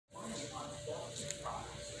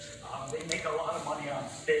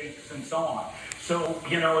steaks, and so on. So,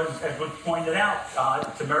 you know, as was pointed out,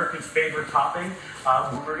 it's America's favorite topping.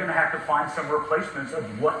 We're going to have to find some replacements of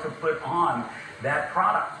what to put on that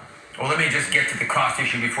product. Well, let me just get to the cost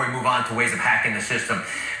issue before we move on to ways of hacking the system.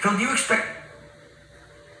 Phil, do you expect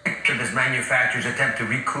as manufacturers attempt to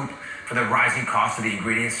recoup for the rising cost of the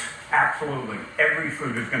ingredients? Absolutely. Every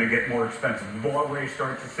food is going to get more expensive. We've already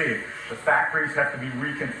started to see it. The factories have to be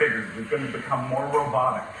reconfigured. They're going to become more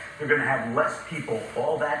robotic. They're going to have less people.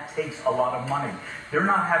 All that takes a lot of money. They're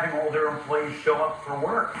not having all their employees show up for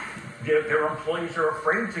work. Their employees are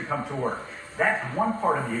afraid to come to work. That's one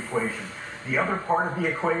part of the equation. The other part of the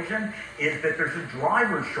equation is that there's a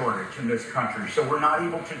driver shortage in this country, so we're not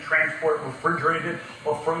able to transport refrigerated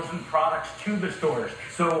or frozen products to the stores.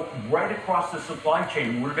 So right across the supply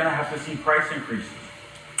chain, we're going to have to see price increases.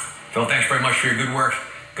 Phil, thanks very much for your good work.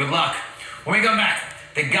 Good luck. When we come back,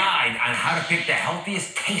 the guide on how to pick the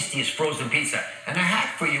healthiest, tastiest frozen pizza, and a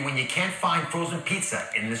hack for you when you can't find frozen pizza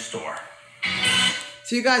in the store.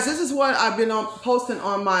 So you guys, this is what I've been posting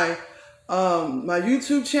on my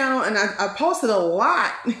YouTube channel, and I posted a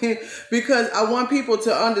lot because I want people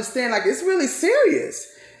to understand, like, it's really serious.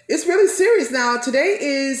 It's really serious. Now, today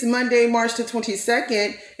is Monday, March the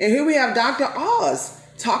 22nd, and here we have Dr. Oz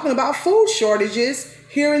talking about food shortages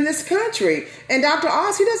here in this country. And Dr.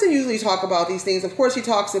 Oz, he doesn't usually talk about these things. Of course, he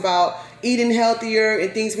talks about eating healthier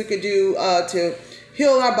and things we could do to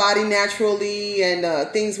heal our body naturally, and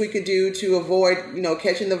things we could do to avoid, you know,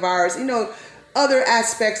 catching the virus, you know, other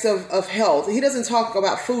aspects of health. He doesn't talk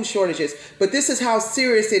about food shortages, but this is how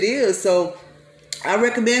serious it is. So I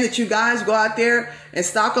recommend that you guys go out there and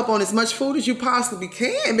stock up on as much food as you possibly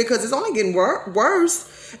can, because it's only getting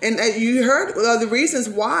worse. And you heard the reasons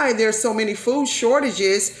why there's so many food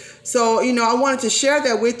shortages. So, you know, I wanted to share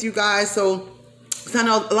that with you guys. So I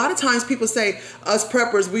know a lot of times people say us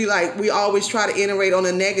preppers, we always try to iterate on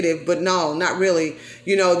a negative, but no, not really.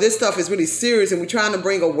 You know, this stuff is really serious, and we're trying to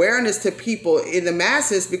bring awareness to people in the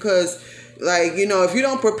masses, because, like, you know, if you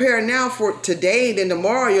don't prepare now for today, then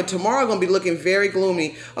tomorrow going to be looking very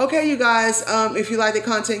gloomy. Okay, you guys, if you like the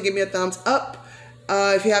content, give me a thumbs up.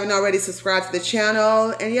 If you haven't already, subscribe to the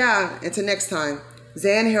channel. And yeah, until next time,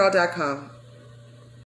 ZanHerald.com.